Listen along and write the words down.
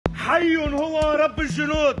حي هو رب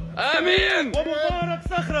الجنود. امين. ومبارك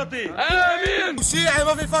صخرتي. امين. وشيعي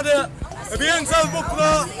ما في فرق، بينزل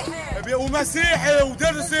بكره ومسيحي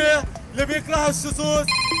ودرزي اللي بيكره الشذوذ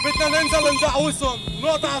بدنا ننزل ندعوسهم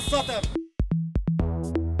ونقطع السطر.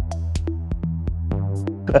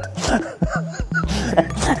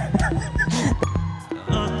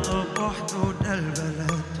 أطبق حدود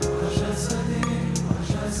البلد جسدي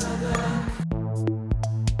وجسدك.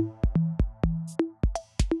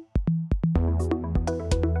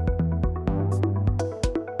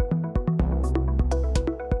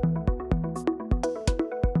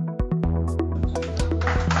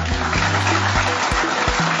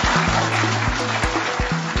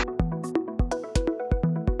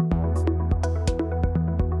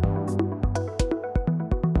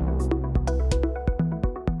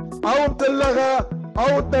 او بتلغى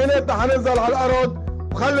او اثنيناتنا حننزل على الارض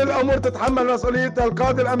وخلي الامور تتحمل مسؤوليتها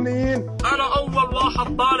القاده الامنيين. انا اول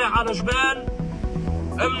واحد طالع على جبال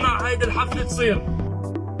امنع هيدي الحفله تصير.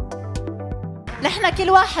 نحن كل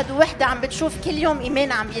واحد ووحده عم بتشوف كل يوم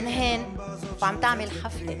ايمان عم ينهان وعم تعمل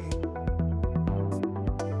حفله.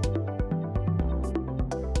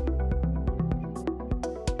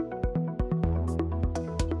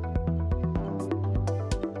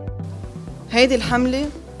 هيدي الحملة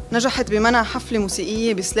نجحت بمنع حفلة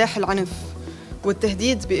موسيقية بسلاح العنف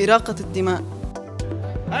والتهديد بإراقة الدماء.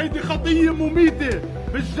 هيدي خطية مميتة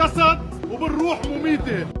بالجسد وبالروح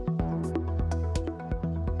مميتة.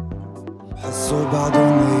 حسوا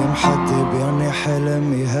بعدوني محدب يعني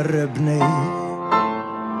حلم يهربني.